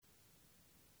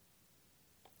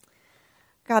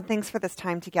God, thanks for this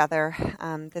time together,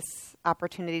 this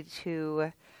opportunity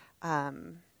to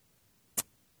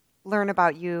learn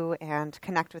about you and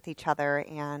connect with each other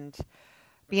and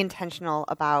be intentional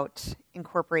about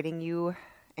incorporating you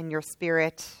and your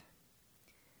spirit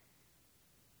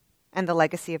and the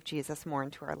legacy of Jesus more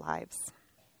into our lives.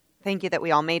 Thank you that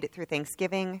we all made it through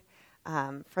Thanksgiving.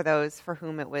 For those for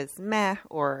whom it was meh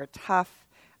or tough,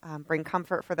 bring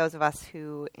comfort for those of us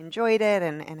who enjoyed it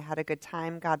and had a good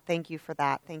time. God, thank you for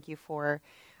that. Thank you for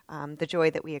the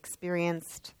joy that we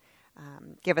experienced.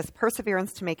 Give us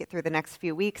perseverance to make it through the next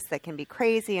few weeks that can be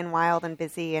crazy and wild and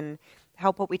busy, and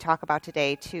help what we talk about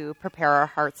today to prepare our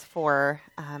hearts for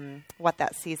what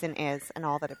that season is and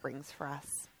all that it brings for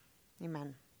us.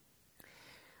 Amen.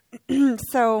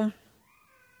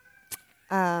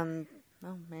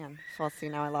 Oh man, so let's see,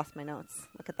 now I lost my notes.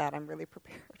 Look at that, I'm really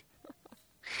prepared.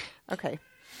 Okay.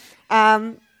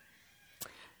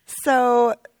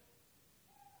 So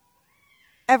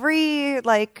every,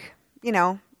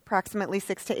 approximately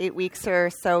 6 to 8 weeks or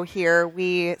so here,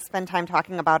 we spend time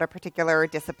talking about a particular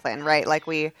discipline, right? Like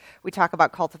we talk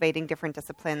about cultivating different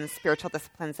disciplines, spiritual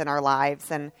disciplines in our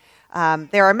lives. And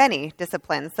there are many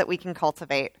disciplines that we can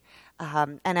cultivate.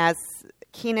 And as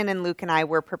Keenan and Luke and I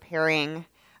were preparing,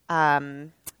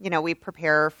 we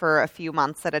prepare for a few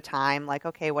months at a time, like,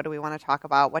 okay, what do we want to talk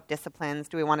about? What disciplines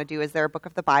do we want to do? Is there a book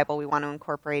of the Bible we want to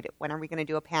incorporate? When are we going to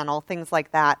do a panel? Things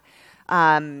like that.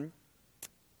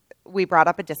 We brought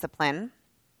up a discipline,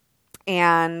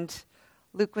 and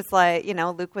Luke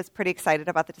was pretty excited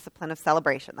about the discipline of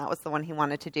celebration. That was the one he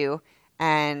wanted to do,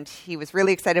 and he was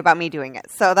really excited about me doing it.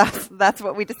 So that's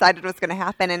what we decided was going to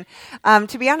happen. And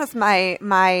to be honest,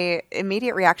 my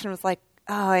immediate reaction was like,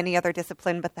 oh, any other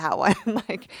discipline but that one.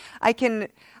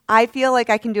 I feel like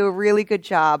I can do a really good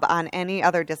job on any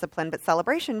other discipline but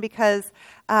celebration, because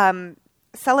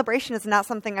celebration is not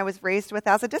something I was raised with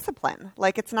as a discipline.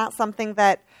 Like, it's not something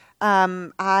that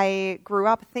I grew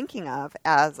up thinking of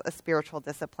as a spiritual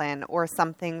discipline or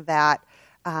something that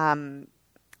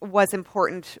was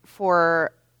important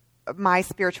for my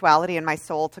spirituality and my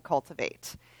soul to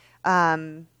cultivate.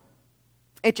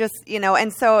 It just,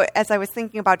 and so as I was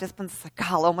thinking about disciplines, it's like,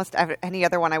 God, almost any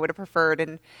other one I would have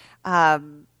preferred.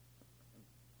 And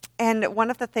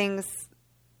one of the things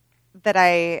that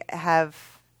I have,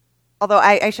 although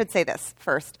I should say this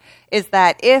first, is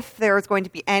that if there is going to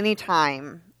be any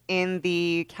time in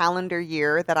the calendar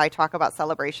year that I talk about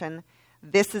celebration,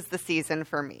 this is the season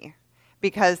for me.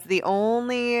 Because the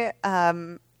only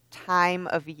time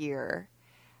of year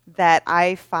that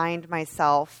I find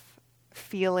myself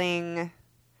feeling,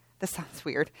 this sounds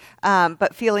weird,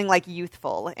 but feeling like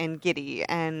youthful and giddy,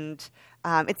 and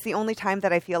it's the only time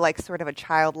that I feel like sort of a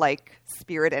childlike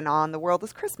spirit and awe in the world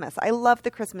is Christmas. I love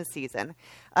the Christmas season,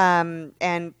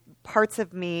 and parts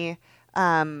of me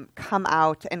come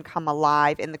out and come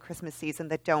alive in the Christmas season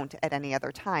that don't at any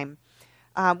other time,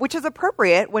 which is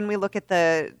appropriate when we look at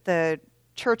the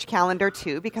church calendar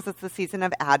too, because it's the season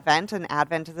of Advent, and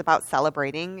Advent is about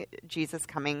celebrating Jesus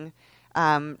coming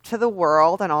to the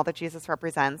world and all that Jesus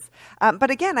represents. But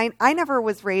again, I never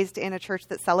was raised in a church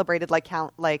that celebrated like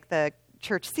the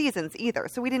church seasons either.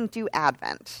 So we didn't do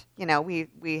Advent.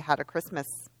 We had a Christmas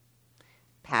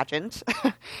pageant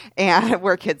and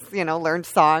where kids, learned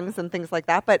songs and things like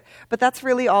that. But that's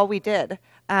really all we did.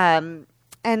 And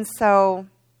so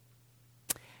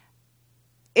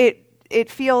it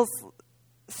feels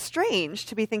strange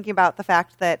to be thinking about the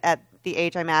fact that at the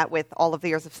age I'm at, with all of the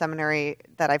years of seminary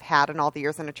that I've had and all the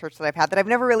years in a church that I've had, that I've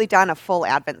never really done a full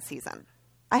Advent season.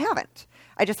 I haven't.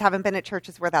 I just haven't been at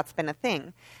churches where that's been a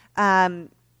thing.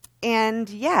 And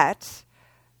yet,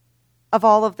 of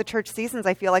all of the church seasons,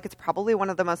 I feel like it's probably one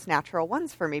of the most natural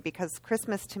ones for me, because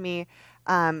Christmas to me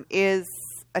is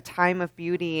a time of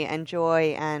beauty and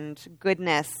joy and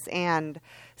goodness and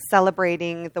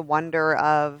celebrating the wonder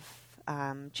of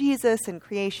Jesus and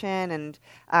creation, and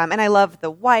I love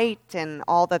the white and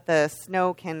all that the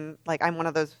snow can, I'm one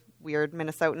of those weird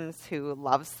Minnesotans who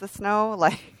loves the snow.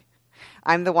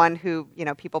 I'm the one who,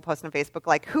 people post on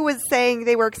Facebook, who was saying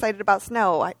they were excited about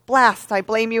snow? I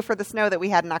blame you for the snow that we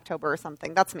had in October or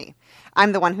something. That's me.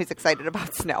 I'm the one who's excited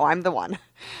about snow. I'm the one.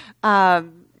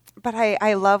 But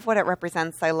I love what it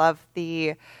represents. I love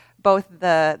both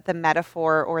the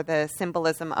metaphor or the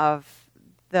symbolism of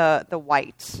the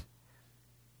white,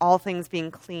 all things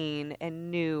being clean and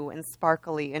new and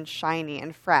sparkly and shiny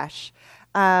and fresh.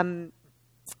 And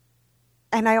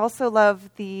I also love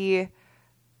the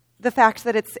fact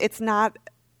that it's not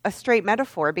a straight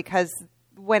metaphor, because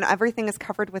when everything is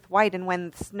covered with white and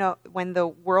when the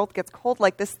world gets cold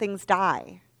like this, things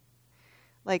die.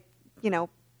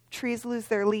 Trees lose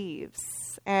their leaves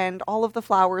and all of the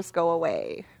flowers go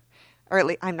away. Or at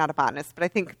least, I'm not a botanist, but I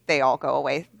think they all go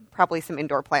away. Probably some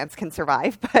indoor plants can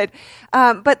survive, but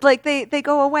like they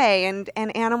go away, and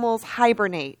animals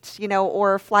hibernate,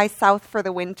 or fly south for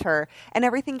the winter, and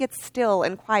everything gets still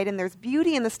and quiet, and there's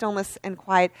beauty in the stillness and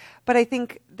quiet. But I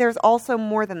think there's also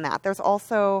more than that. There's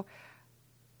also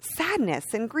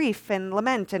sadness and grief and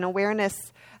lament and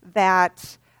awareness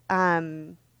that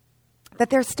that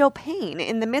there's still pain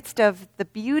in the midst of the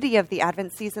beauty of the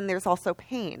Advent season. There's also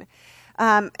pain.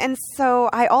 And so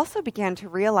I also began to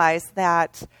realize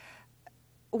that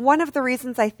one of the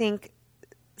reasons I think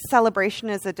celebration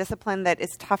is a discipline that is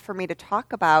tough for me to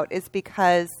talk about is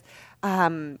because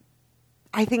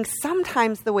I think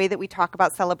sometimes the way that we talk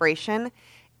about celebration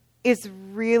is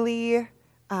really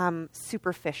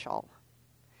superficial.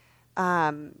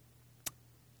 And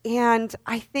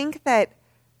I think that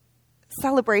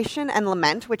celebration and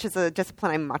lament, which is a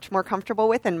discipline I'm much more comfortable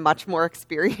with and much more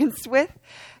experienced with,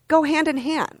 go hand in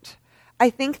hand. I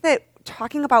think that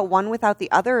talking about one without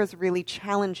the other is really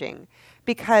challenging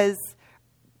because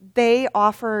they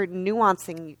offer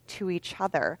nuancing to each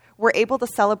other. We're able to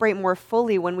celebrate more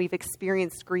fully when we've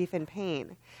experienced grief and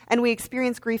pain. And we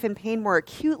experience grief and pain more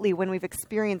acutely when we've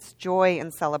experienced joy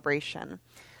and celebration.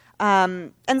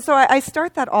 And so I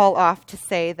start that all off to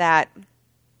say that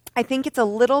I think it's a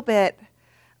little bit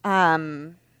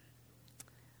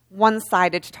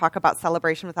one-sided to talk about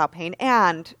celebration without pain,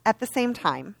 and at the same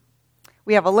time,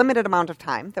 we have a limited amount of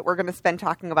time that we're going to spend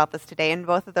talking about this today, and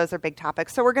both of those are big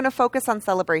topics, so we're going to focus on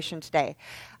celebration today.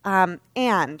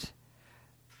 And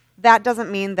that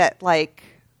doesn't mean that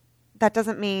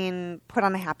doesn't mean put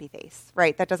on a happy face,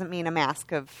 right? That doesn't mean a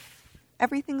mask of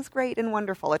everything's great and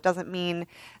wonderful. It doesn't mean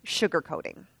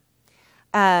sugarcoating.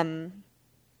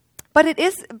 But it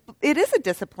is a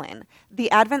discipline.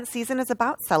 The Advent season is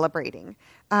about celebrating,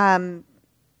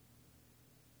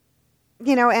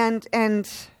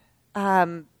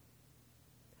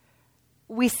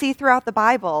 we see throughout the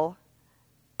Bible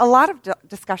a lot of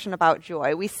discussion about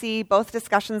joy. We see both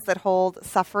discussions that hold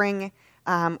suffering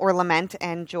or lament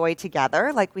and joy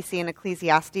together, like we see in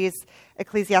Ecclesiastes.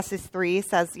 Ecclesiastes 3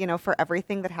 says, for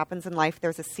everything that happens in life,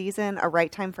 there's a season, a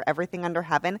right time for everything under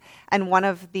heaven. And one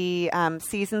of the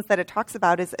seasons that it talks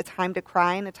about is a time to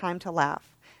cry and a time to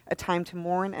laugh, a time to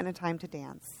mourn and a time to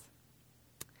dance.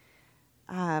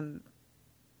 And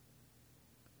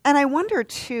I wonder,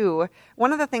 too,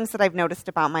 one of the things that I've noticed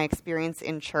about my experience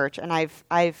in church, and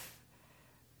I've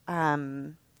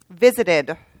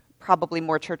visited probably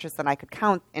more churches than I could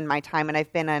count in my time, and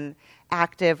I've been an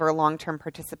active or long-term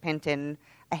participant in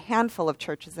a handful of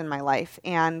churches in my life.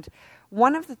 And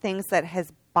one of the things that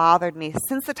has bothered me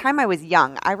since the time I was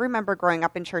young, I remember growing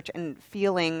up in church and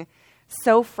feeling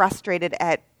so frustrated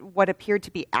at what appeared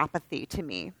to be apathy to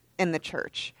me in the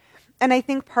church. And I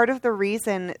think part of the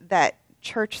reason that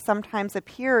church sometimes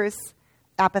appears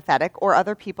apathetic, or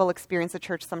other people experience the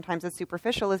church sometimes as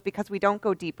superficial, is because we don't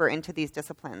go deeper into these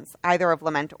disciplines, either of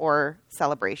lament or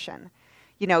celebration.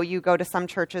 You go to some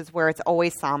churches where it's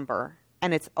always somber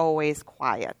and it's always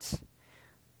quiet.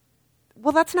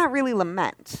 Well, that's not really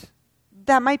lament.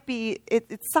 That might be,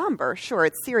 it's somber, sure,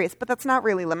 it's serious, but that's not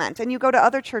really lament. And you go to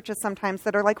other churches sometimes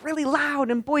that are like really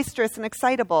loud and boisterous and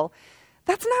excitable.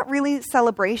 That's not really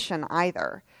celebration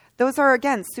either. Those are,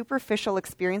 again, superficial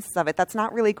experiences of it. That's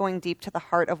not really going deep to the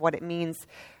heart of what it means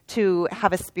to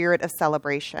have a spirit of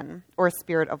celebration or a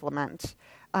spirit of lament.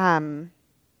 I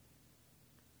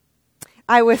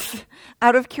was,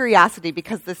 out of curiosity,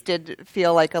 because this did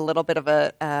feel like a little bit of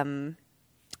a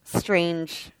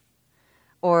strange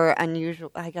or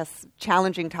unusual,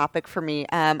 challenging topic for me,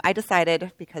 I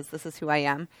decided, because this is who I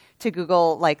am, to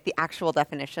Google the actual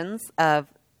definitions of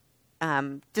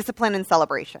discipline and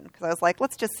celebration, because I was like,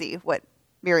 let's just see what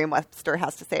Merriam-Webster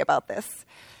has to say about this.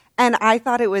 And I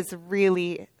thought it was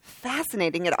really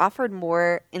fascinating. It offered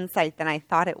more insight than I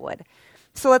thought it would.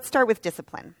 So let's start with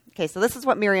discipline. Okay, so this is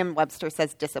what Merriam-Webster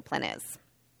says discipline is.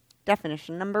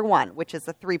 Definition number 1, which is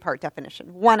a 3-part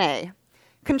definition. 1A,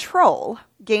 control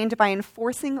gained by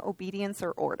enforcing obedience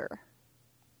or order.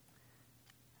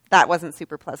 That wasn't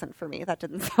super pleasant for me. That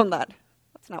didn't sound that's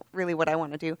not really what I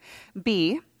want to do.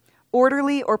 B,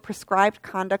 orderly or prescribed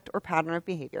conduct or pattern of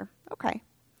behavior. Okay.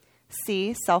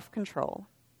 C, self-control.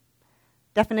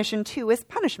 Definition 2 is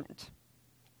punishment.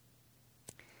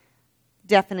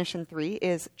 Definition 3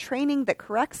 is training that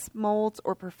corrects, molds,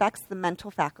 or perfects the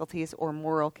mental faculties or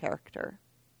moral character.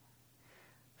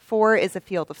 4 is a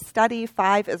field of study.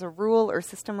 5 is a rule or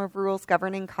system of rules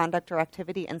governing conduct or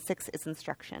activity. And 6 is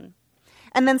instruction.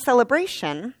 And then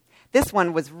celebration. This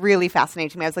one was really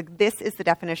fascinating to me. I was like, this is the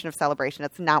definition of celebration.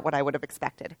 It's not what I would have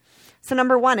expected. So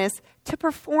number 1 is to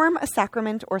perform a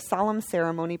sacrament or solemn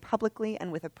ceremony publicly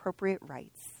and with appropriate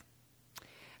rites.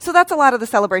 So that's a lot of the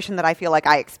celebration that I feel like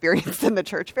I experienced in the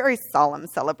church. Very solemn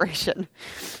celebration.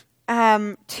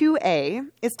 2A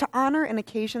is to honor an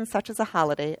occasion such as a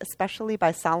holiday, especially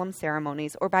by solemn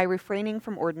ceremonies or by refraining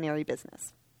from ordinary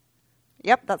business.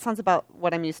 Yep, that sounds about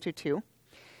what I'm used to too.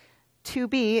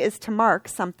 2B is to mark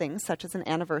something such as an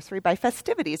anniversary by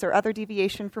festivities or other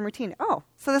deviation from routine. Oh,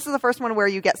 so this is the first one where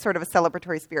you get sort of a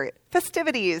celebratory spirit.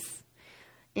 Festivities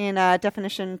in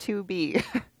definition 2B.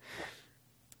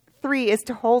 3 is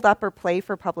to hold up or play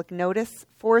for public notice.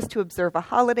 4 is to observe a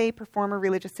holiday, perform a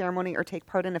religious ceremony, or take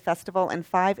part in a festival. And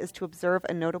 5 is to observe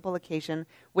a notable occasion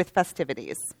with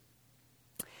festivities.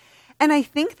 And I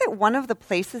think that one of the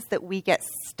places that we get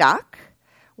stuck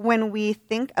when we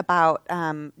think about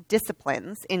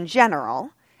disciplines in general,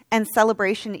 and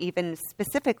celebration even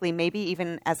specifically, maybe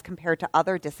even as compared to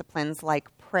other disciplines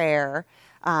like prayer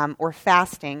or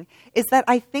fasting, is that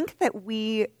I think that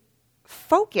we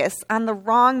focus on the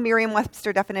wrong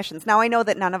Merriam-Webster definitions. Now, I know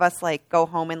that none of us go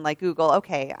home and Google,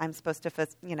 okay, I'm supposed to,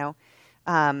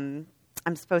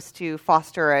 I'm supposed to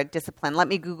foster a discipline. Let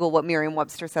me Google what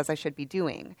Merriam-Webster says I should be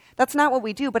doing. That's not what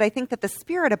we do, but I think that the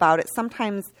spirit about it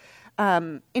sometimes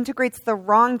integrates the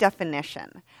wrong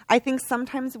definition. I think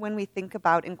sometimes when we think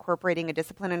about incorporating a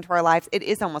discipline into our lives, it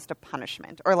is almost a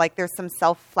punishment, or there's some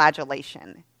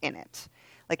self-flagellation in it.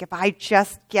 If I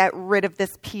just get rid of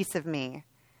this piece of me,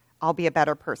 I'll be a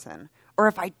better person. Or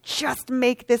if I just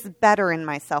make this better in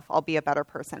myself, I'll be a better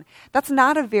person. That's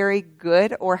not a very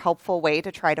good or helpful way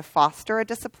to try to foster a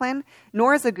discipline,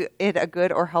 nor is it a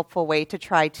good or helpful way to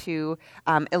try to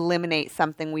eliminate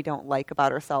something we don't like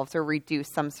about ourselves or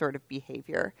reduce some sort of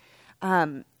behavior.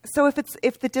 So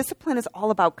if the discipline is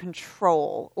all about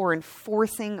control or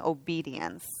enforcing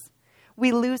obedience,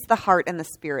 we lose the heart and the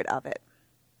spirit of it.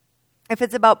 If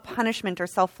it's about punishment or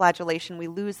self-flagellation, we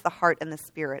lose the heart and the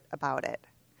spirit about it.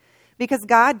 Because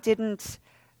God didn't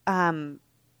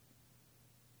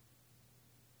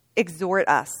exhort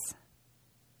us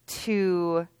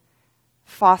to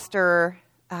foster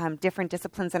different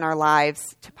disciplines in our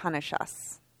lives to punish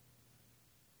us.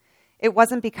 It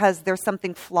wasn't because there's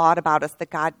something flawed about us that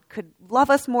God could love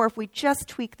us more if we just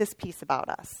tweak this piece about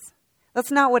us.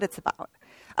 That's not what it's about.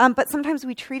 But sometimes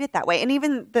we treat it that way. And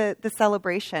even the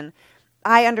celebration,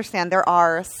 I understand there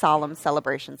are solemn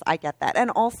celebrations. I get that.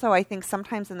 And also, I think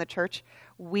sometimes in the church,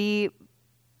 we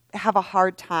have a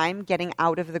hard time getting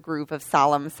out of the groove of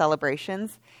solemn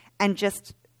celebrations and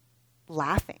just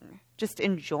laughing, just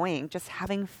enjoying, just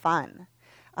having fun,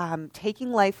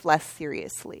 taking life less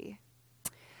seriously.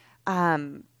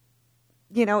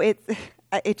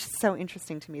 It's so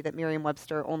interesting to me that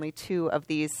Merriam-Webster, only 2 of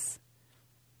these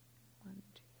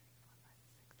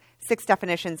 6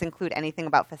 definitions include anything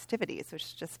about festivities, which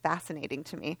is just fascinating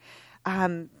to me.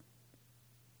 And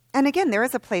again, there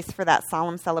is a place for that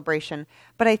solemn celebration,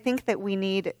 but I think that we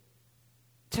need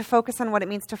to focus on what it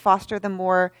means to foster the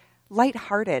more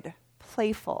lighthearted,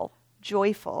 playful,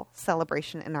 joyful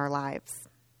celebration in our lives.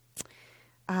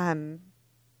 And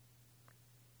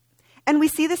we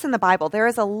see this in the Bible. There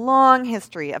is a long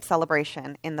history of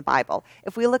celebration in the Bible.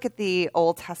 If we look at the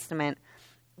Old Testament,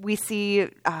 we see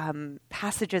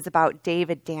passages about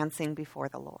David dancing before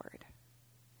the Lord.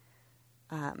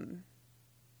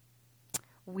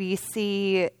 We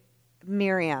see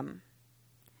Miriam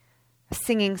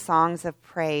singing songs of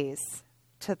praise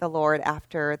to the Lord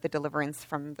after the deliverance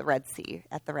from the Red Sea,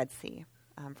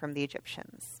 from the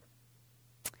Egyptians.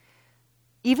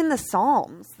 Even the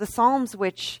Psalms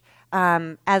which,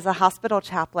 as a hospital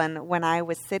chaplain, when I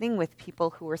was sitting with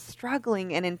people who were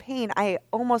struggling and in pain, I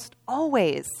almost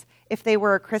always, if they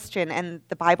were a Christian and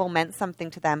the Bible meant something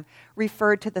to them,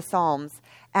 referred to the Psalms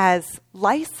as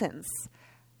license.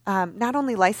 Not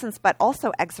only license, but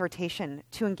also exhortation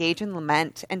to engage in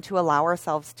lament and to allow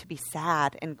ourselves to be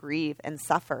sad and grieve and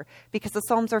suffer, because the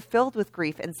Psalms are filled with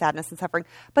grief and sadness and suffering.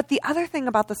 But the other thing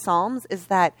about the Psalms is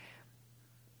that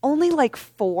only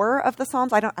 4 of the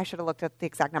Psalms, I should have looked at the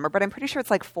exact number, but I'm pretty sure it's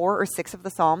 4 or 6 of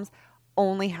the Psalms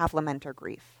only have lament or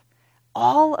grief.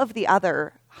 All of the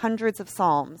other hundreds of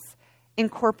Psalms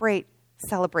incorporate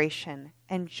celebration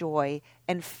and joy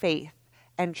and faith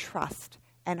and trust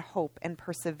and hope and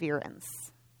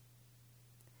perseverance.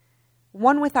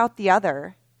 One without the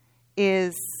other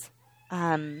is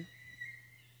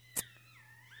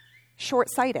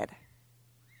short-sighted.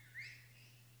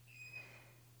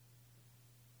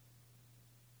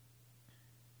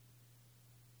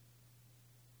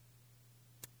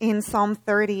 In Psalm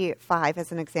 35,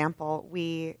 as an example,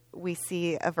 we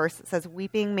see a verse that says,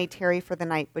 "Weeping may tarry for the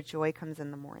night, but joy comes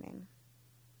in the morning."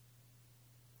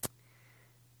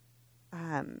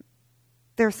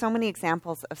 There are so many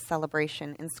examples of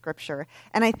celebration in Scripture.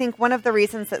 And I think one of the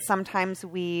reasons that sometimes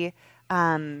we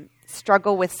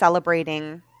struggle with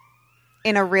celebrating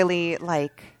in a really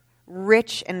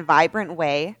rich and vibrant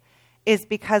way is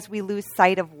because we lose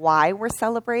sight of why we're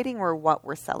celebrating or what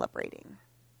we're celebrating.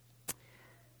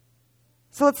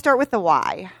 So let's start with the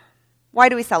why. Why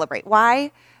do we celebrate?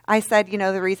 Why? I said,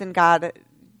 the reason God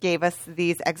gave us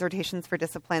these exhortations for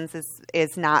disciplines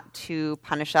is not to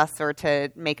punish us or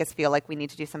to make us feel like we need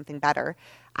to do something better.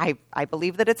 I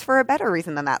believe that it's for a better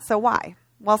reason than that. So why?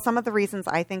 Well, some of the reasons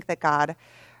I think that God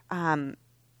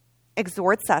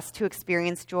exhorts us to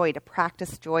experience joy, to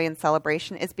practice joy and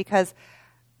celebration, is because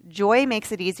joy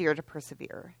makes it easier to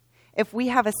persevere. If we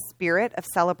have a spirit of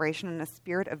celebration and a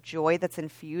spirit of joy that's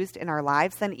infused in our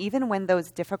lives, then even when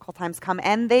those difficult times come,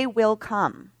 and they will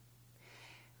come,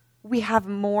 we have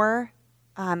more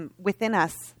within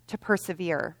us to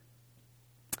persevere.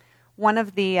 One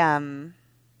of the, I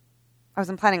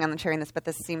wasn't planning on sharing this, but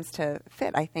this seems to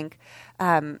fit, I think.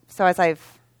 So as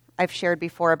I've shared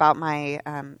before about my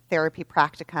therapy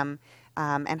practicum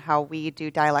and how we do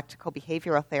dialectical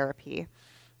behavioral therapy,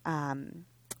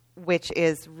 which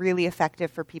is really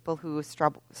effective for people who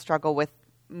struggle with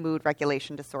mood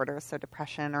regulation disorders, so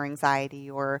depression or anxiety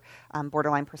or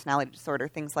borderline personality disorder,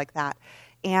 things like that.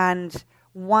 And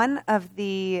one of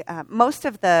the most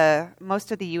of the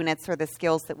units or the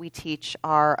skills that we teach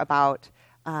are about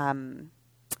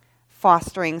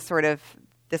fostering sort of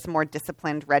this more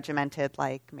disciplined, regimented,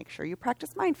 make sure you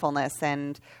practice mindfulness,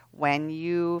 and when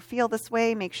you feel this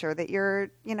way, make sure that you're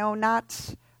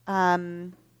not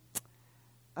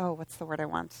what's the word I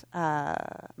want?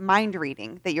 Mind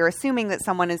reading, that you're assuming that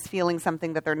someone is feeling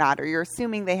something that they're not, or you're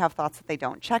assuming they have thoughts that they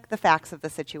don't. Check the facts of the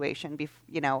situation,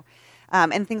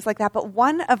 and things like that. But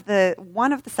one of the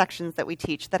sections that we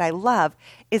teach that I love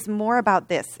is more about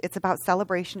this. It's about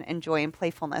celebration and joy and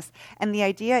playfulness. And the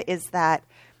idea is that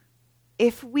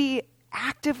if we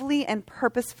actively and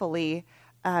purposefully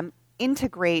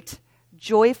integrate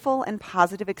joyful and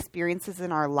positive experiences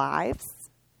in our lives,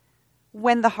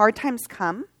 when the hard times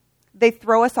come, they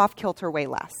throw us off kilter way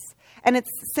less. And it's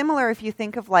similar if you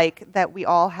think of that we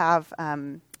all have,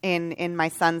 in my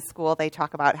son's school, they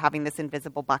talk about having this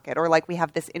invisible bucket, or we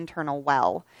have this internal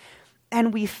well.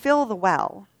 And we fill the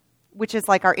well, which is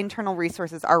our internal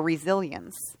resources, our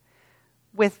resilience,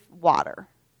 with water.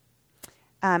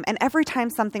 And every time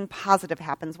something positive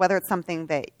happens, whether it's something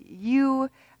that you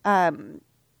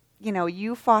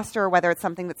foster, or whether it's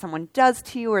something that someone does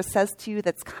to you or says to you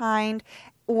that's kind,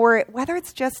 or whether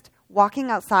it's just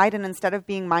walking outside and instead of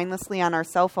being mindlessly on our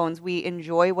cell phones, we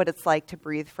enjoy what it's like to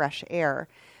breathe fresh air.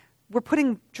 We're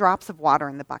putting drops of water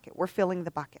in the bucket. We're filling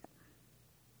the bucket.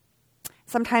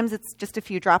 Sometimes it's just a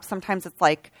few drops. Sometimes it's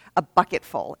a bucket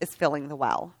full is filling the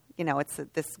well. It's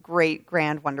this great,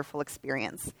 grand, wonderful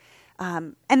experience.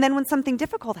 And then when something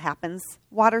difficult happens,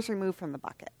 water's removed from the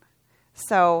bucket.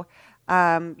 So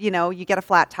you get a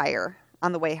flat tire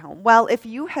on the way home. Well, if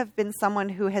you have been someone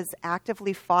who has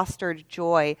actively fostered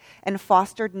joy and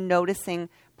fostered noticing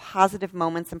positive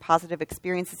moments and positive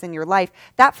experiences in your life,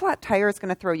 that flat tire is going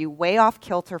to throw you way off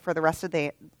kilter for the rest of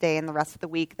the day and the rest of the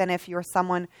week than if you're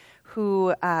someone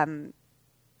who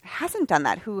hasn't done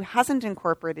that, who hasn't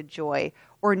incorporated joy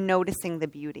or noticing the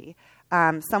beauty,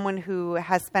 someone who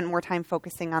has spent more time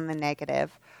focusing on the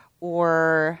negative,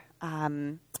 or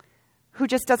who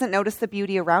just doesn't notice the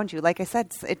beauty around you. Like I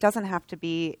said, it doesn't have to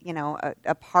be,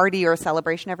 a party or a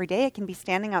celebration every day. It can be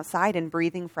standing outside and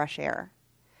breathing fresh air.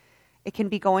 It can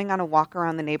be going on a walk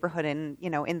around the neighborhood and,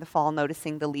 in the fall,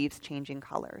 noticing the leaves changing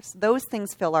colors. Those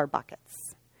things fill our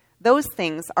buckets. Those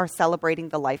things are celebrating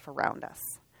the life around us.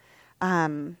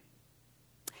 And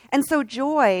so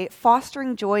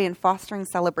fostering joy and fostering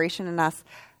celebration in us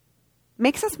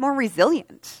makes us more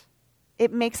resilient.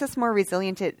 It makes us more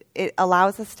resilient. It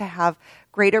allows us to have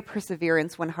greater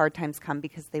perseverance when hard times come,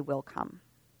 because they will come.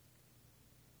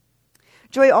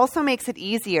 Joy also makes it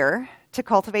easier to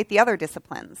cultivate the other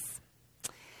disciplines.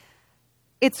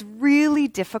 It's really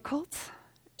difficult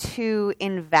to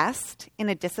invest in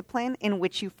a discipline in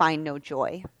which you find no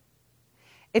joy.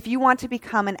 If you want to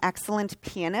become an excellent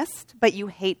pianist, but you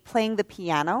hate playing the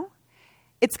piano,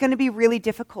 it's going to be really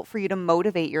difficult for you to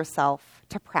motivate yourself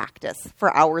to practice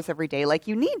for hours every day like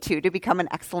you need to become an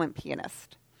excellent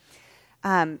pianist.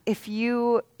 If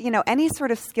you, any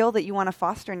sort of skill that you want to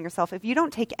foster in yourself, if you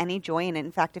don't take any joy in it,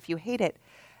 in fact, if you hate it,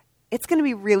 it's going to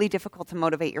be really difficult to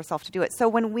motivate yourself to do it. So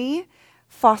when we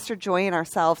foster joy in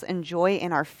ourselves and joy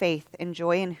in our faith and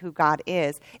joy in who God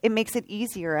is, it makes it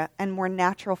easier and more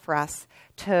natural for us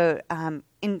to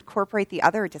incorporate the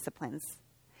other disciplines.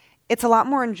 It's a lot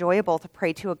more enjoyable to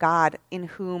pray to a God in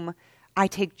whom I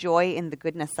take joy in the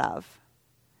goodness of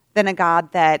than a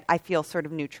God that I feel sort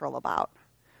of neutral about,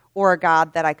 or a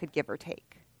God that I could give or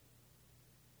take.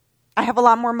 I have a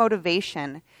lot more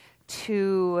motivation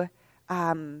to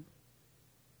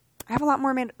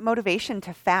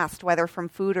fast, whether from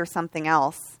food or something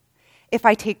else, if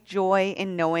I take joy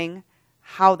in knowing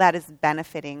how that is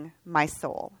benefiting my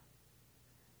soul.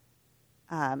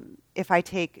 If I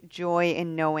take joy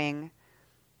in knowing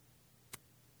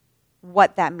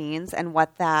what that means and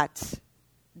what that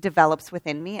develops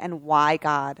within me and why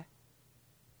God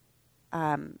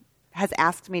has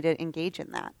asked me to engage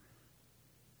in that.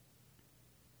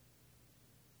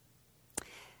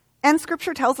 And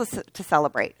Scripture tells us to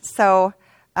celebrate. So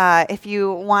if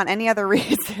you want any other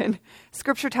reason,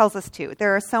 Scripture tells us to.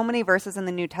 There are so many verses in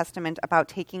the New Testament about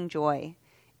taking joy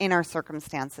in our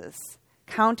circumstances.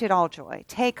 Count it all joy.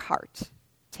 Take heart.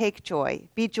 Take joy.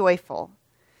 Be joyful.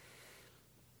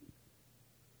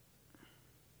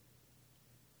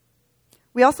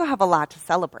 We also have a lot to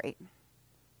celebrate.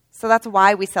 So that's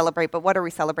why we celebrate. But what are we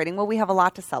celebrating? Well, we have a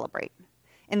lot to celebrate.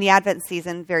 In the Advent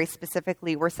season, very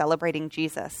specifically, we're celebrating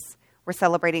Jesus. We're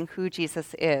celebrating who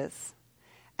Jesus is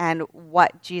and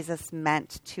what Jesus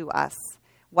meant to us,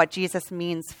 what Jesus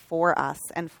means for us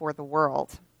and for the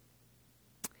world.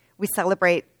 We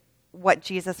celebrate what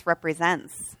Jesus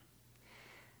represents.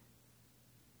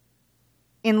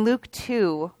 In Luke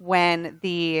 2, when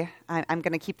I'm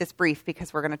going to keep this brief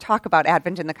because we're going to talk about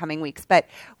Advent in the coming weeks, but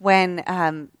when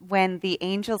the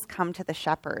angels come to the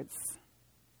shepherds,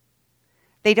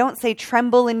 they don't say,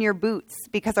 "Tremble in your boots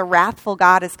because a wrathful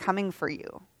God is coming for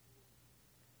you."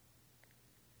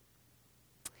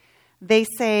 They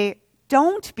say,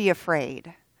 "Don't be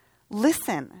afraid.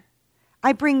 Listen,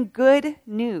 I bring good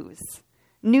news,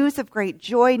 news of great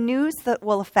joy, news that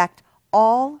will affect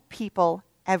all people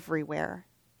everywhere.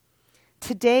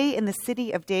 Today in the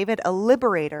city of David, a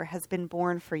liberator has been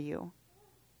born for you.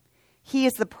 He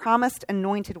is the promised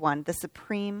anointed one, the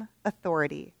supreme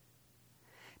authority."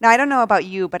 Now, I don't know about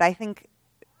you, but I think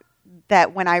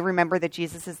that when I remember that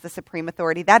Jesus is the supreme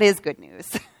authority, that is good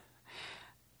news.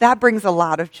 That brings a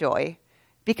lot of joy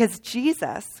because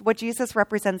what Jesus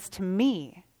represents to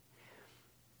me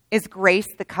is grace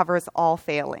that covers all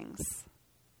failings,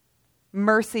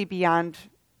 mercy beyond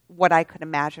what I could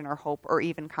imagine or hope or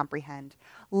even comprehend,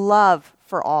 love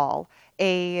for all,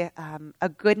 a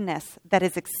goodness that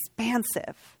is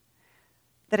expansive,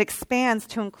 that expands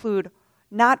to include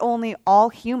not only all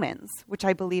humans, which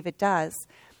I believe it does,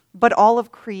 but all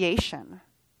of creation,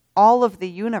 all of the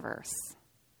universe.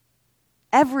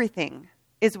 Everything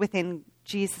is within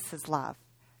Jesus' love.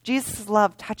 Jesus'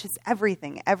 love touches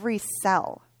everything, every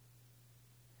cell.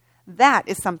 That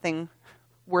is something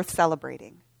worth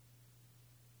celebrating.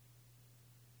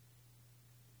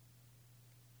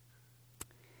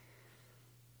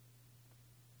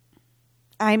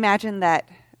 I imagine that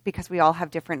because we all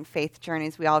have different faith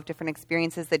journeys, we all have different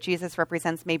experiences, that Jesus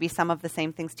represents maybe some of the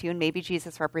same things to you, and maybe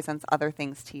Jesus represents other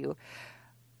things to you.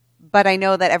 But I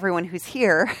know that everyone who's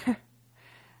here,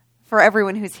 for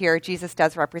everyone who's here, Jesus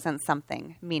does represent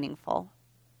something meaningful.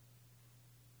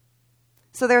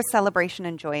 So there's celebration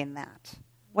and joy in that.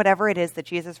 Whatever it is that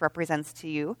Jesus represents to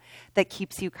you that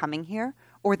keeps you coming here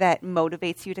or that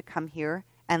motivates you to come here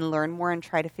and learn more and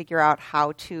try to figure out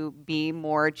how to be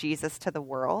more Jesus to the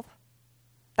world,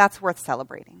 that's worth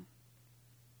celebrating.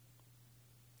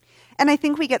 And I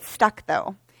think we get stuck,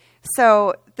 though.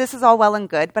 So this is all well and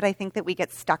good, but I think that we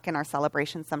get stuck in our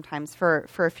celebration sometimes for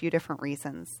a few different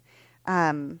reasons.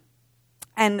 And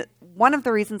one of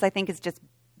the reasons I think is just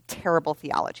terrible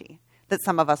theology that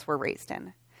some of us were raised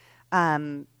in.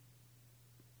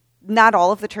 Not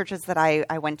all of the churches that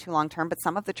I went to long-term, but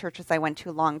some of the churches I went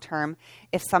to long-term,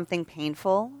 if something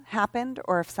painful happened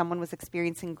or if someone was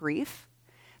experiencing grief,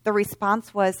 the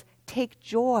response was, take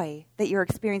joy that you're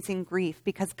experiencing grief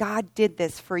because God did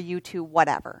this for you to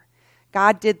whatever.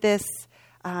 God did this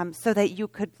so that you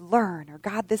could learn, or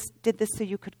God did this so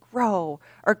you could grow,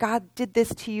 or God did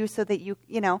this to you so that you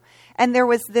know. And there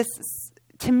was this,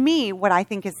 to me, what I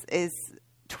think is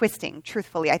twisting,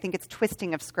 truthfully. I think it's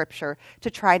twisting of Scripture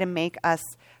to try to make us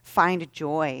find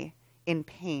joy in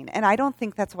pain. And I don't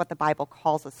think that's what the Bible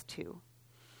calls us to.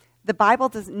 The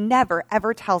Bible never,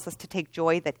 ever tells us to take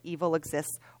joy that evil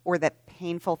exists or that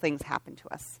painful things happen to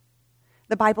us.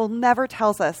 The Bible never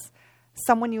tells us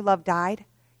someone you love died.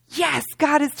 Yes,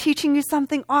 God is teaching you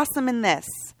something awesome in this.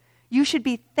 You should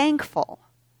be thankful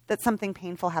that something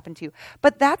painful happened to you.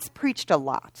 But that's preached a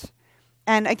lot.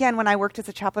 And again, when I worked as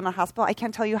a chaplain in a hospital, I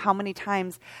can't tell you how many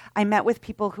times I met with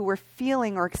people who were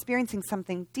feeling or experiencing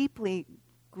something deeply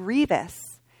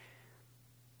grievous.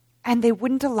 And they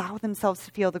wouldn't allow themselves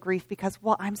to feel the grief because,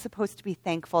 well, I'm supposed to be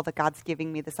thankful that God's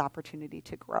giving me this opportunity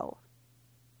to grow.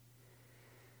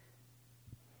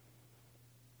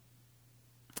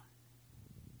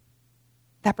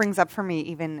 That brings up for me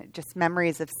even just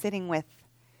memories of sitting with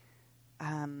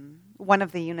one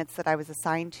of the units that I was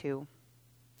assigned to.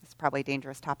 It's probably a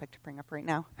dangerous topic to bring up right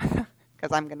now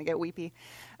because I'm going to get weepy.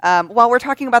 While we're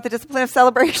talking about the discipline of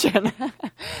celebration,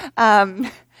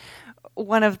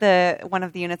 one of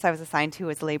the units I was assigned to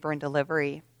was labor and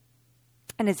delivery.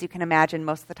 And as you can imagine,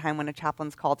 most of the time when a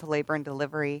chaplain's called to labor and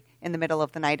delivery in the middle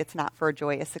of the night, it's not for a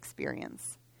joyous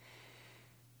experience.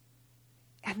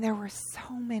 And there were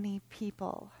so many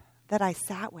people that I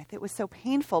sat with. It was so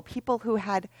painful. People who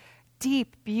had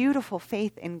deep, beautiful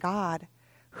faith in God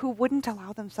who wouldn't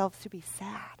allow themselves to be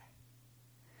sad.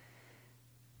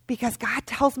 Because God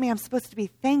tells me I'm supposed to be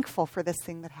thankful for this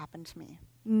thing that happened to me.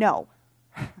 No.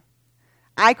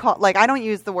 I don't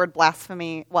use the word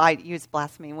blasphemy. Well, I use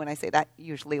blasphemy when I say that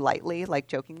usually lightly, like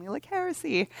jokingly, like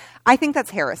heresy. I think that's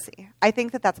heresy. I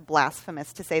think that that's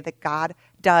blasphemous to say that God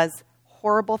does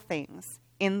horrible things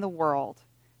in the world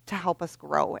to help us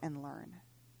grow and learn.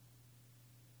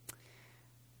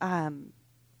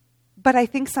 But I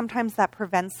think sometimes that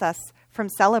prevents us from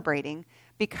celebrating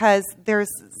because there's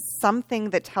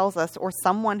something that tells us, or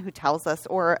someone who tells us,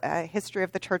 or a history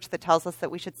of the church that tells us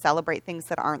that we should celebrate things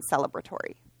that aren't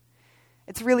celebratory.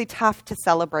 It's really tough to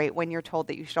celebrate when you're told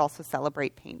that you should also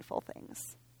celebrate painful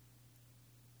things.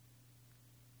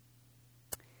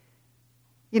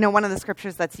 You know, one of the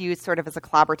scriptures that's used sort of as a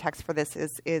clobber text for this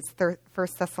is 1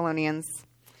 Thessalonians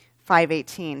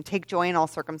 5:18. Take joy in all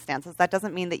circumstances. That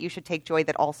doesn't mean that you should take joy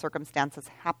that all circumstances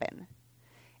happen.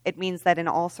 It means that in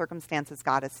all circumstances,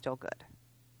 God is still good.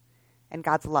 And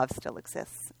God's love still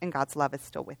exists. And God's love is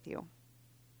still with you.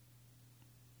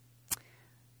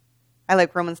 I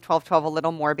like Romans 12:12 a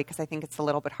little more because I think it's a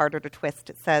little bit harder to twist.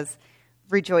 It says,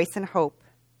 rejoice in hope.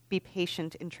 Be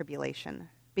patient in tribulation.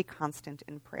 Be constant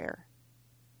in prayer.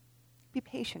 Be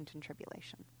patient in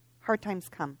tribulation. Hard times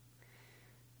come.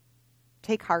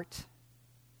 Take heart.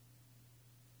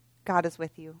 God is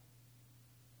with you.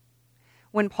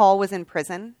 When Paul was in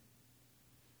prison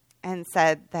and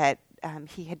said that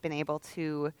he had been able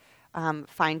to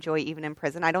find joy even in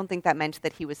prison, I don't think that meant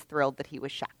that he was thrilled that he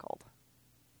was shackled.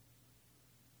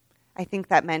 I think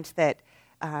that meant that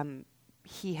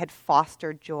he had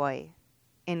fostered joy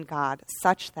in God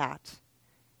such that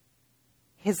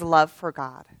his love for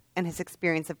God and his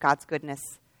experience of God's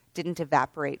goodness didn't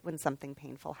evaporate when something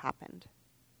painful happened.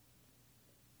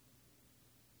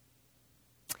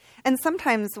 And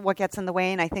sometimes what gets in the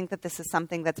way, and I think that this is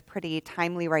something that's pretty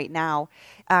timely right now,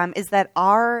 is that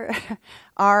our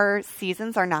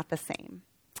seasons are not the same.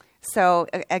 So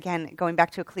again, going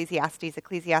back to Ecclesiastes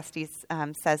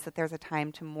says that there's a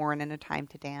time to mourn and a time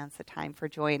to dance, a time for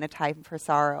joy and a time for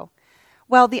sorrow.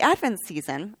 Well, the Advent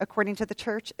season, according to the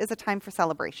church, is a time for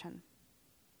celebration.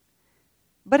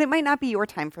 But it might not be your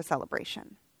time for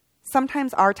celebration.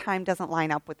 Sometimes our time doesn't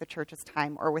line up with the church's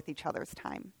time or with each other's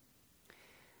time.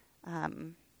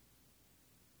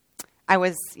 I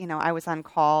was on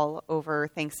call over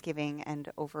Thanksgiving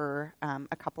and over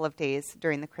a couple of days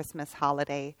during the Christmas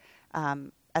holiday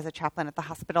as a chaplain at the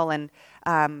hospital. And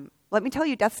let me tell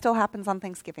you, death still happens on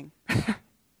Thanksgiving.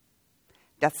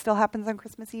 Death still happens on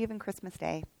Christmas Eve and Christmas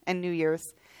Day and New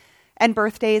Year's and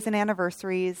birthdays and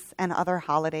anniversaries and other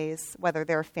holidays, whether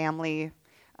they're family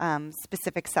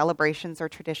specific celebrations or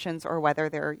traditions or whether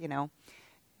they're,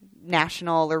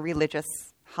 national or religious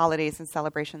holidays and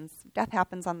celebrations. Death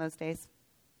happens on those days.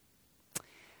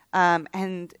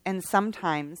 And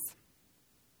sometimes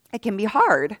it can be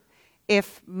hard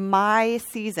if my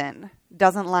season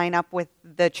doesn't line up with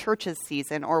the church's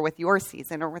season or with your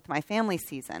season or with my family's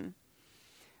season.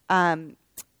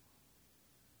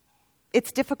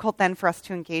 It's difficult then for us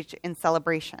to engage in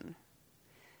celebration.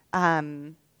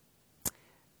 Because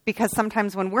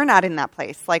sometimes when we're not in that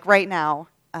place, like right now,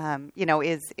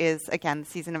 is again the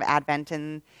season of Advent,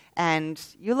 and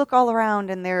you look all around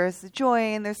and there's joy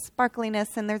and there's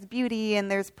sparkliness and there's beauty and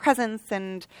there's presence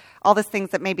and all these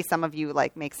things that maybe some of you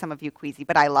make some of you queasy,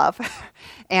 but I love.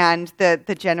 And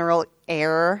the general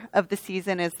air of the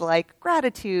season is like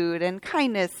gratitude and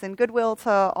kindness and goodwill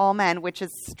to all men, which is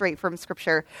straight from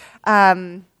Scripture.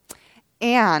 And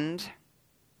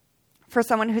for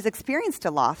someone who's experienced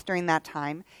a loss during that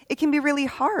time, it can be really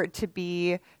hard to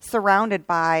be surrounded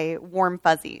by warm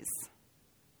fuzzies.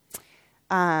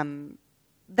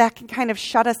 that can kind of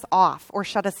shut us off or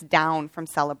shut us down from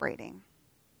celebrating.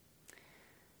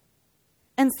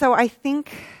 And so I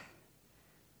think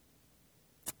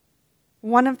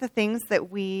one of the things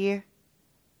that we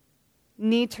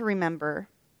need to remember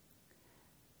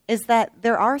is that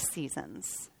there are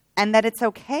seasons, and that it's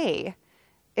okay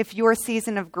if your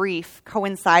season of grief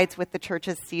coincides with the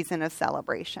church's season of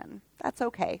celebration. That's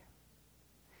okay.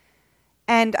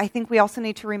 And I think we also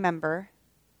need to remember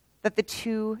that the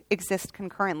two exist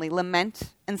concurrently.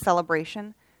 Lament and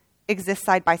celebration exist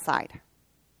side by side.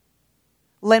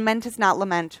 Lament is not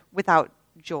lament without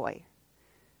joy.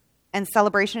 And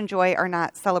celebration and joy are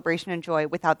not celebration and joy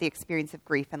without the experience of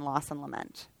grief and loss and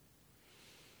lament.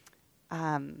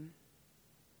 I'm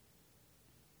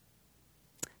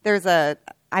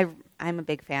a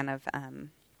big fan of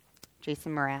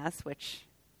Jason Mraz, which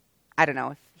I don't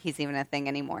know if he's even a thing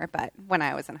anymore, but when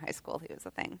I was in high school, he was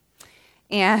a thing.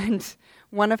 And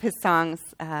one of his songs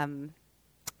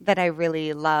that I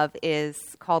really love is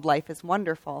called Life is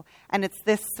Wonderful. And it's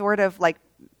this sort of like,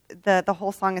 the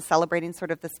whole song is celebrating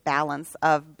sort of this balance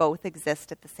of both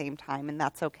exist at the same time, and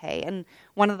that's okay. And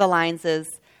one of the lines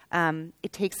is,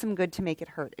 it takes some good to make it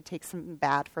hurt. It takes some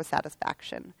bad for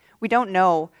satisfaction. We don't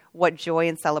know what joy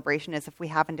and celebration is if we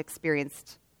haven't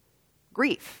experienced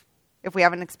grief, if we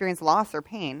haven't experienced loss or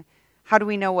pain. How do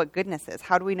we know what goodness is?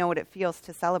 How do we know what it feels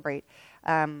to celebrate?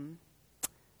 I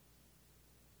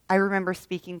remember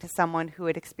speaking to someone who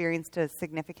had experienced a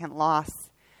significant loss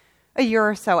a year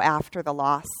or so after the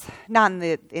loss, not in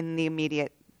the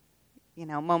immediate,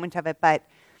 moment of it, but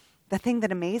the thing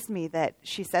that amazed me that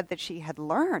she said that she had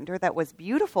learned, or that was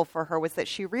beautiful for her, was that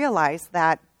she realized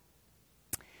that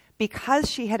because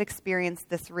she had experienced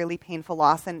this really painful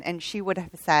loss, and she would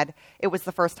have said it was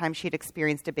the first time she'd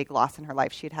experienced a big loss in her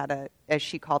life. She'd had as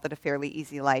she called it, a fairly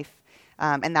easy life.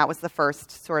 And that was the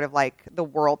first sort of like the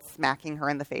world smacking her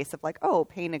in the face of like, oh,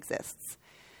 pain exists.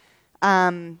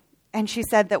 And she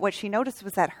said that what she noticed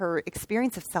was that her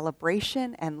experience of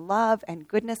celebration and love and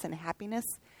goodness and happiness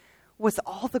was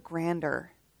all the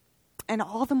grander and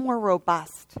all the more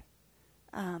robust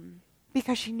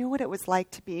because she knew what it was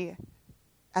like to be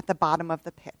at the bottom of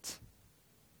the pit.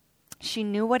 She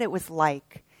knew what it was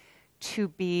like to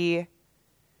be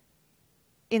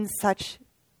in such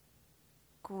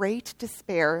great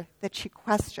despair that she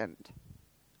questioned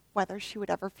whether she would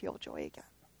ever feel joy again.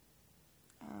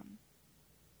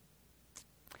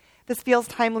 This feels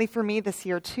timely for me this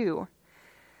year, too.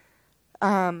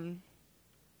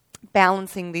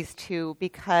 Balancing these two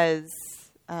because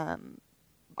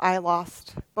I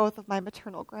lost both of my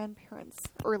maternal grandparents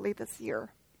early this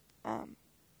year.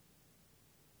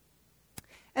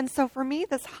 And so for me,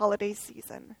 this holiday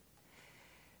season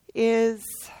is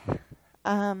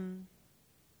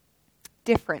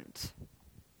different.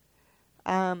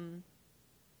 It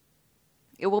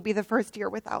will be the first year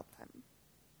without them.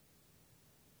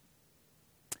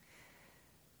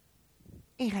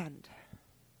 And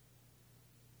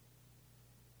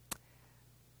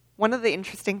one of the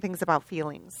interesting things about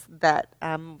feelings that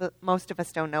most of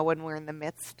us don't know when we're in the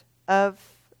midst of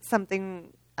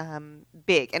something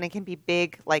big, and it can be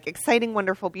big, like exciting,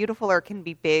 wonderful, beautiful, or it can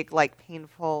be big, like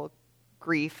painful,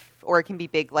 grief, or it can be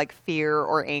big, like fear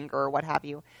or anger or what have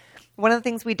you. One of the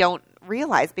things we don't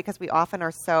realize, because we often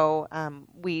are so,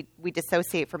 we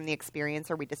dissociate from the experience,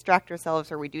 or we distract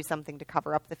ourselves, or we do something to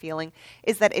cover up the feeling,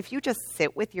 is that if you just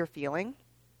sit with your feelings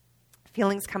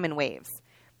come in waves.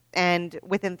 And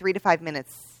within 3 to 5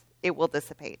 minutes, it will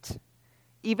dissipate.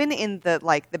 Even in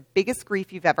the biggest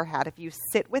grief you've ever had, if you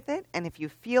sit with it, and if you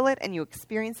feel it, and you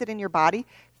experience it in your body,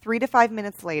 3 to 5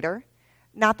 minutes later,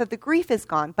 not that the grief is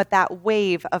gone, but that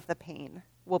wave of the pain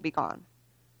will be gone.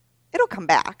 It'll come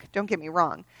back, don't get me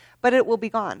wrong, but it will be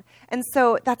gone. And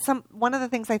so that's one of the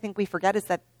things I think we forget is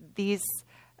that these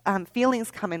feelings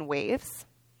come in waves.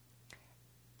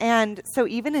 And so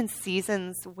even in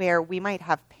seasons where we might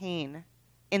have pain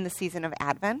in the season of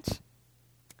Advent,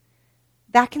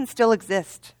 that can still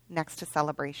exist next to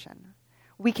celebration.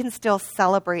 We can still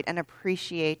celebrate and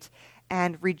appreciate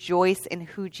and rejoice in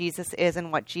who Jesus is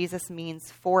and what Jesus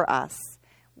means for us,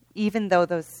 even though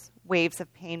those waves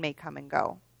of pain may come and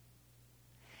go.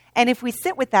 And if we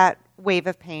sit with that wave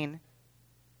of pain,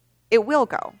 it will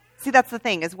go. See, that's the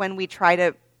thing, is when we try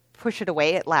to push it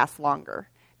away, it lasts longer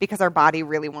because our body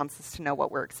really wants us to know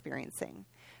what we're experiencing.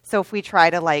 So if we try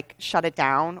to shut it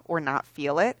down or not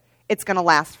feel it, it's going to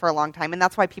last for a long time. And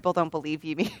that's why people don't believe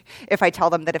me if I tell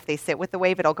them that if they sit with the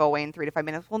wave, it'll go away in 3 to 5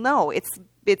 minutes. Well, no,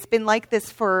 it's been like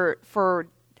this for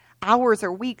hours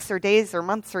or weeks or days or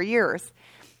months or years.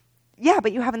 Yeah,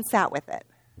 but you haven't sat with it.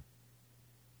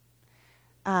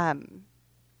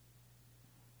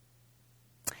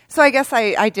 So I guess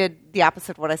I did the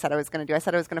opposite of what I said I was going to do. I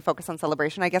said I was going to focus on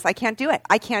celebration. I guess I can't do it.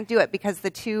 I can't do it because the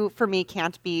two, for me,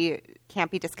 can't be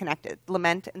disconnected.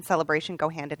 Lament and celebration go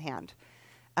hand in hand.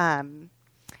 And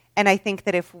I think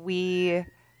that if we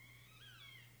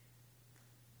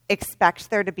expect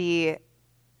there to be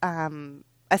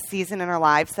a season in our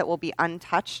lives that will be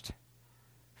untouched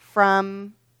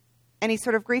from any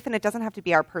sort of grief, and it doesn't have to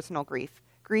be our personal grief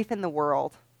in the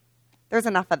world. There's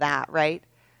enough of that, right?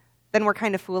 Then we're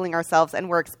kind of fooling ourselves and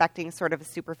we're expecting sort of a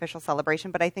superficial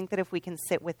celebration. But I think that if we can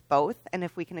sit with both and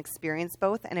if we can experience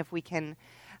both and if we can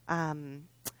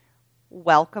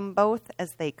welcome both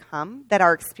as they come, that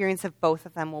our experience of both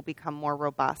of them will become more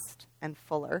robust and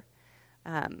fuller.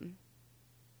 One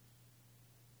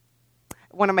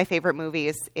of my favorite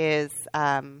movies is,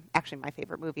 actually my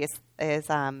favorite movie is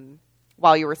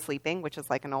While You Were Sleeping, which is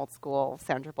like an old school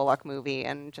Sandra Bullock movie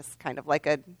and just kind of like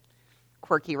a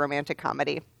quirky romantic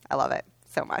comedy. I love it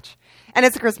so much. And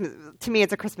it's to me,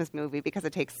 it's a Christmas movie because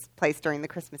it takes place during the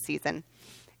Christmas season.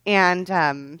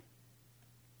 And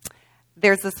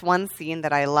there's this one scene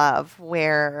that I love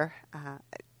where,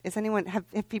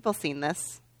 have people seen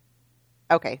this?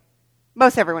 Okay.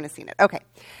 Most everyone has seen it. Okay.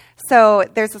 So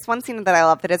there's this one scene that I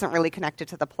love that isn't really connected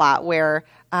to the plot where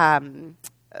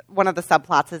one of the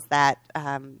subplots is that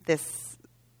this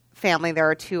family, there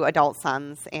are two adult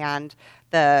sons, and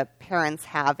the parents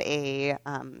have a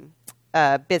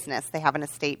business. They have an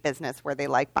estate business where they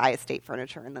buy estate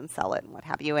furniture and then sell it and what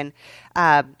have you. And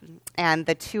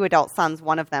the two adult sons,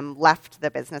 one of them left the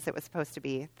business. It was supposed to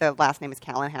be, the last name is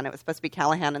Callahan. It was supposed to be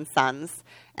Callahan and Sons,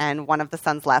 and one of the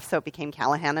sons left, so it became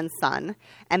Callahan and Son.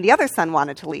 And the other son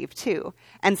wanted to leave too,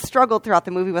 and struggled throughout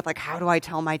the movie with how do I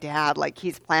tell my dad?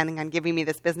 He's planning on giving me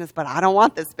this business, but I don't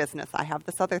want this business. I have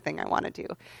this other thing I want to do.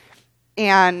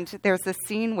 And there's this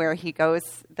scene where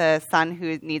the son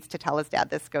who needs to tell his dad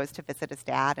this goes to visit his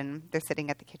dad, and they're sitting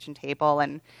at the kitchen table,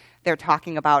 and they're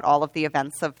talking about all of the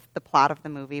events of the plot of the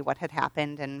movie, what had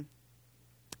happened, and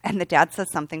the dad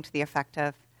says something to the effect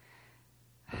of,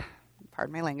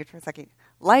 pardon my language for a second,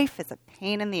 life is a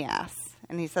pain in the ass.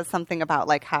 And he says something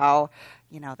about how,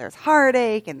 there's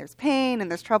heartache, and there's pain,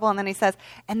 and there's trouble, and then he says,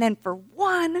 and then for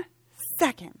 1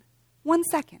 second,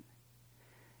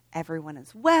 everyone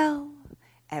is well,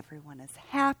 everyone is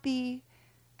happy,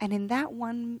 and in that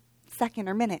 1 second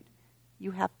or minute,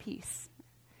 you have peace.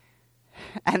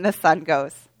 And the son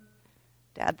goes,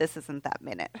 Dad, this isn't that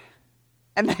minute.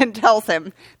 And then tells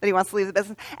him that he wants to leave the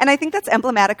business. And I think that's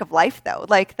emblematic of life, though,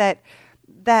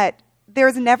 that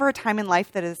there's never a time in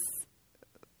life that is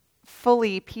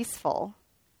fully peaceful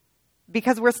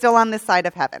because we're still on this side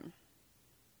of heaven.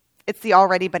 It's the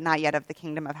already but not yet of the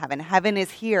kingdom of heaven. Heaven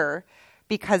is here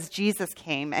because Jesus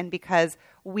came and because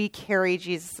we carry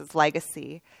Jesus'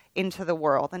 legacy into the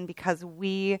world and because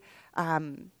we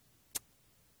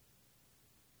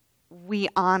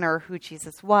honor who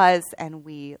Jesus was and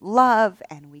we love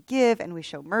and we give and we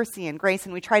show mercy and grace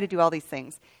and we try to do all these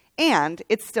things. And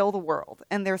it's still the world,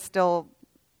 and it's still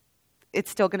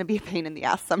going to be a pain in the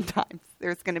ass sometimes.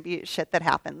 There's going to be shit that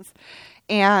happens.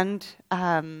 And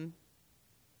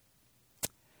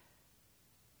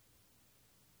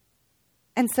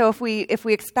so if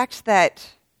we expect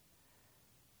that,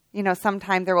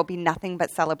 sometime there will be nothing but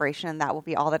celebration and that will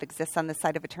be all that exists on this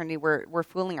side of eternity, we're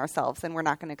fooling ourselves and we're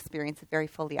not going to experience it very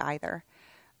fully either.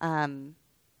 I'm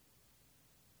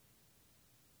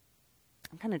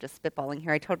kind of just spitballing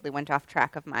here. I totally went off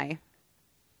track of my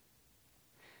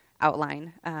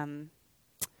outline.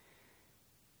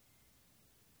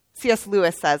 C.S.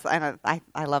 Lewis says, and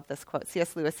I love this quote,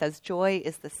 C.S. Lewis says, "Joy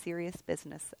is the serious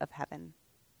business of heaven."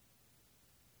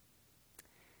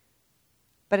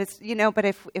 But but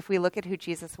if we look at who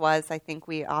Jesus was, I think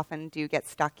we often do get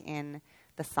stuck in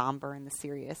the somber and the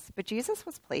serious. But Jesus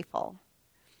was playful.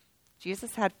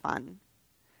 Jesus had fun.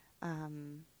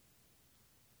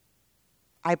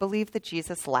 I believe that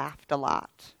Jesus laughed a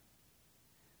lot.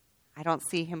 I don't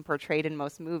see him portrayed in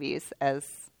most movies as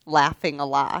laughing a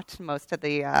lot. Most of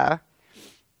the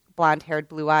blonde-haired,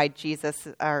 blue-eyed Jesus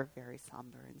are very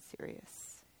somber and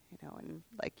serious. And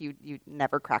you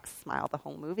never cracks a smile the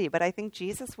whole movie. But I think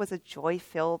Jesus was a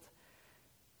joy-filled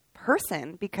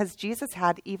person because Jesus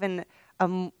had even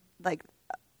a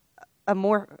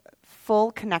more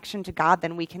full connection to God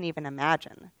than we can even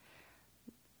imagine.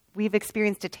 We've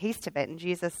experienced a taste of it, and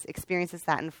Jesus experiences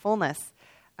that in fullness.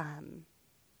 And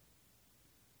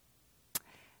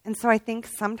so I think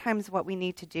sometimes what we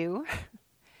need to do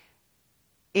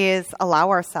is allow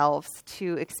ourselves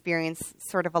to experience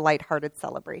sort of a lighthearted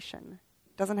celebration.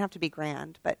 It doesn't have to be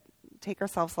grand, but take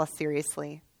ourselves less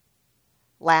seriously.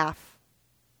 Laugh,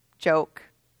 joke,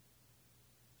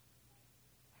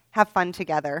 have fun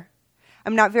together.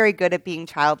 I'm not very good at being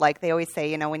childlike. They always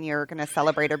say, when you're going to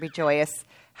celebrate or be joyous,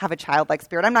 have a childlike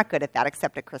spirit. I'm not good at that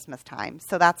except at Christmas time.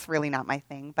 So that's really not my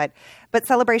thing. But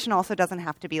celebration also doesn't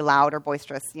have to be loud or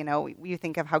boisterous. You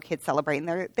think of how kids celebrate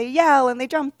and they yell and they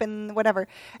jump and whatever.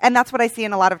 And that's what I see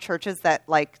in a lot of churches that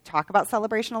talk about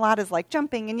celebration a lot is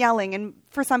jumping and yelling. And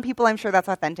for some people, I'm sure that's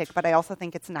authentic, but I also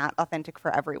think it's not authentic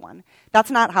for everyone. That's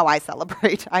not how I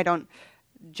celebrate. I don't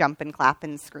jump and clap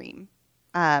and scream.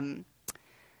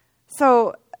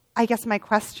 So I guess my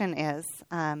question is,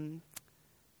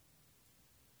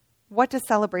 what does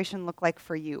celebration look like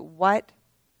for you? What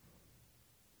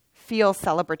feels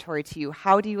celebratory to you?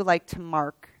 How do you like to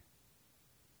mark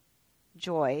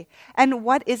joy? And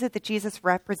what is it that Jesus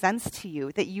represents to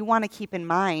you that you want to keep in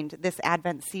mind this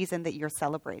Advent season that you're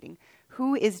celebrating?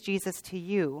 Who is Jesus to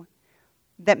you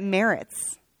that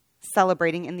merits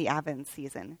celebrating in the Advent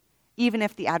season, even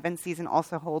if the Advent season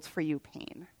also holds for you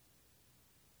pain?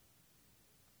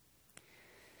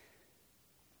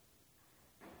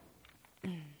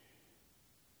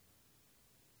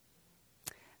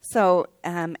 So,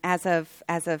 as of,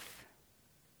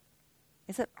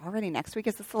 is it already next week?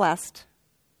 Is this the last?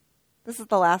 This is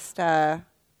the last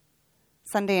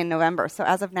Sunday in November. So,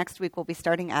 as of next week, we'll be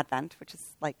starting Advent, which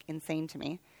is insane to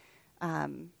me.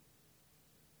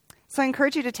 So, I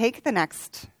encourage you to take the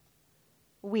next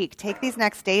week, take these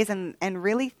next days, and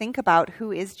really think about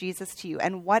who is Jesus to you,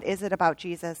 and what is it about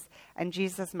Jesus and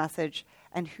Jesus' message,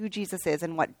 and who Jesus is,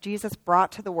 and what Jesus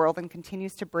brought to the world and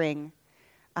continues to bring.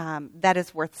 That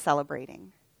is worth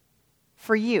celebrating.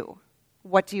 For you,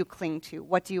 what do you cling to?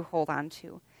 What do you hold on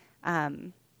to?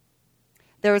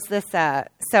 There was this,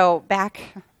 so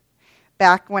back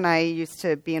when I used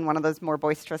to be in one of those more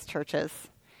boisterous churches,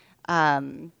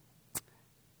 there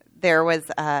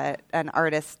was an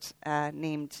artist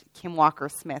named Kim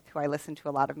Walker-Smith who I listened to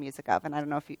a lot of music of, and I don't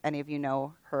know if any of you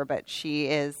know her, but she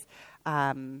is,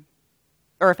 or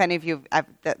if any of you,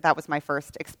 that was my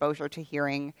first exposure to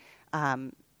hearing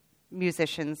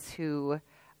musicians who,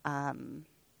 I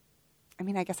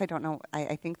guess I don't know.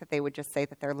 I think that they would just say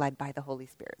that they're led by the Holy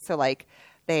Spirit. So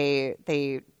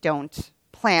they don't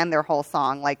plan their whole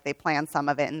song. They plan some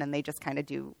of it and then they just kind of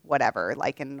do whatever.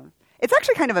 And it's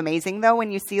actually kind of amazing though when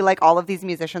you see all of these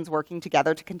musicians working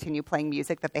together to continue playing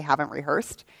music that they haven't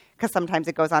rehearsed. Because sometimes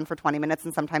it goes on for 20 minutes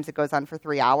and sometimes it goes on for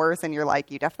 3 hours, and you're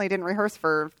you definitely didn't rehearse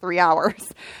for 3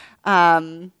 hours.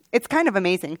 It's kind of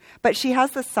amazing. But she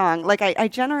has this song. I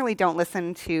generally don't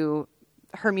listen to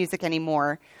her music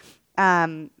anymore,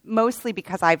 mostly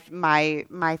because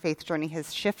my faith journey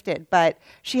has shifted. But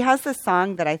she has this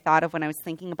song that I thought of when I was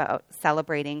thinking about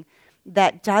celebrating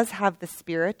that does have the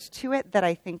spirit to it that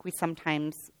I think we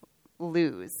sometimes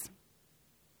lose.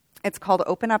 It's called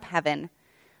Open Up Heaven.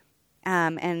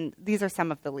 And these are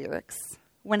some of the lyrics.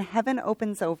 When heaven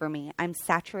opens over me, I'm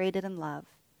saturated in love.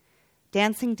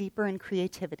 Dancing deeper in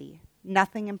creativity,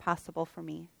 nothing impossible for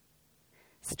me.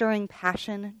 Stirring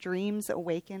passion, dreams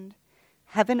awakened,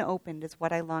 heaven opened is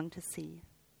what I long to see.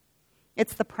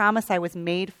 It's the promise I was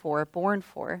made for, born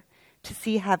for, to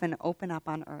see heaven open up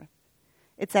on earth.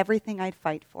 It's everything I'd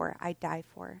fight for, I'd die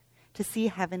for, to see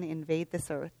heaven invade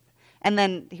this earth. And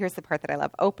then here's the part that I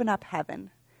love. Open up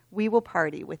heaven. We will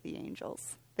party with the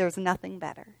angels. There's nothing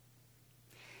better.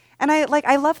 And I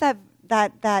love that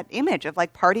image of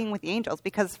partying with the angels,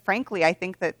 because frankly I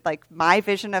think that my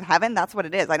vision of heaven, that's what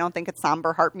it is. I don't think it's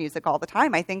somber harp music all the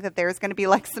time. I think that there's going to be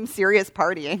some serious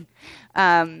partying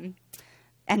and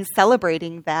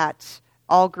celebrating that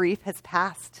all grief has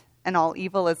passed and all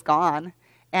evil is gone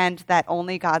and that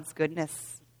only God's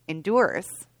goodness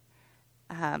endures.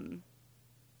 And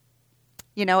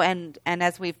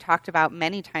as we've talked about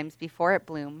many times before at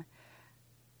Bloom,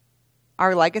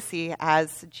 our legacy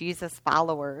as Jesus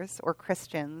followers or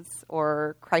Christians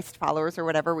or Christ followers or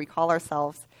whatever we call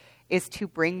ourselves is to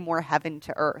bring more heaven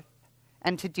to earth.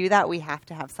 And to do that, we have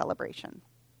to have celebration.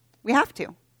 We have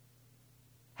to.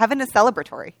 Heaven is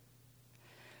celebratory.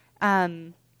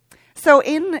 So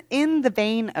in the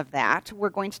vein of that, we're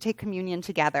going to take communion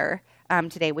together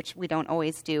today, which we don't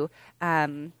always do.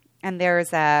 And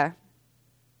there's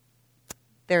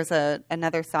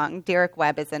another song. Derek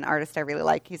Webb is an artist I really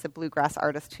like. He's a bluegrass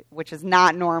artist, which is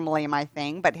not normally my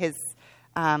thing, but his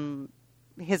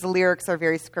lyrics are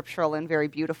very scriptural and very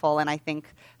beautiful, and I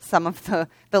think some of the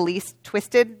least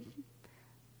twisted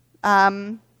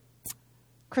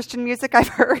Christian music I've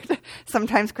heard.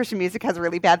 Sometimes Christian music has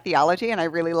really bad theology, and I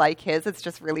really like his. It's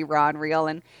just really raw and real,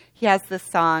 and he has this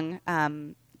song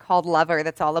called Lover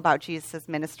that's all about Jesus'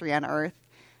 ministry on earth.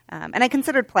 And I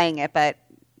considered playing it, but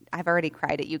I've already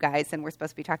cried at you guys, and we're supposed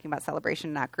to be talking about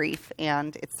celebration, not grief,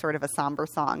 and it's sort of a somber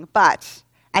song. But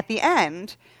at the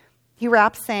end, he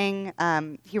wraps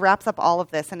up all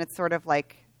of this, and it's sort of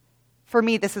like, for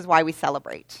me, this is why we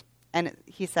celebrate. And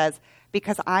he says,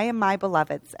 because I am my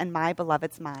beloved's and my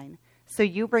beloved's mine. So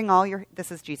you bring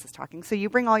this is Jesus talking, so you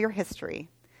bring all your history.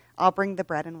 I'll bring the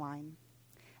bread and wine.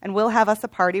 And we'll have us a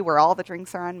party where all the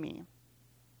drinks are on me.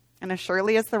 And as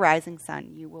surely as the rising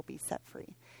sun, you will be set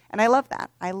free. And I love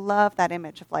that. I love that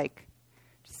image of like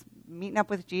just meeting up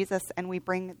with Jesus, and we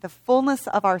bring the fullness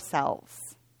of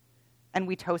ourselves, and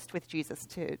we toast with Jesus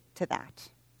to that.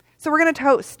 So we're going to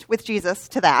toast with Jesus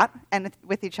to that and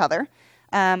with each other.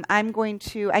 I'm going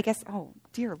to, oh,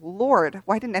 dear Lord,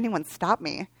 why didn't anyone stop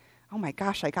me? Oh my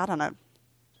gosh, I got on a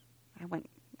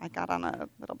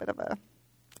little bit of a,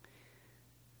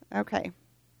 okay.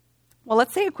 Well,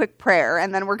 let's say a quick prayer,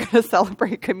 and then we're going to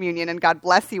celebrate communion, and God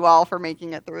bless you all for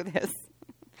making it through this.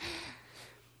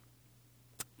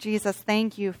 Jesus,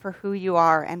 thank you for who you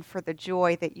are and for the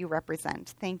joy that you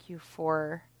represent. Thank you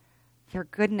for your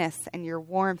goodness and your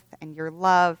warmth and your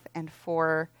love, and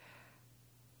for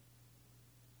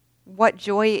what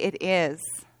joy it is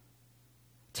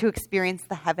to experience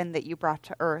the heaven that you brought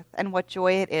to earth, and what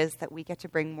joy it is that we get to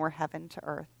bring more heaven to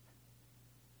earth.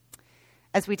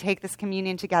 As we take this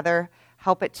communion together,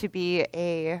 help it to be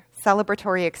a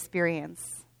celebratory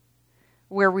experience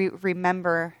where we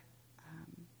remember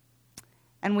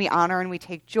and we honor and we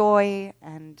take joy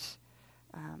and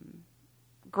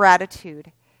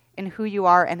gratitude in who you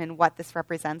are and in what this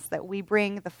represents, that we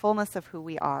bring the fullness of who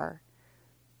we are,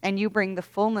 and you bring the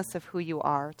fullness of who you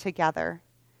are together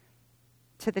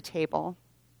to the table,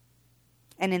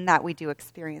 and in that we do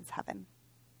experience heaven.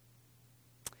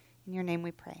 In your name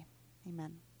we pray.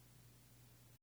 Amen.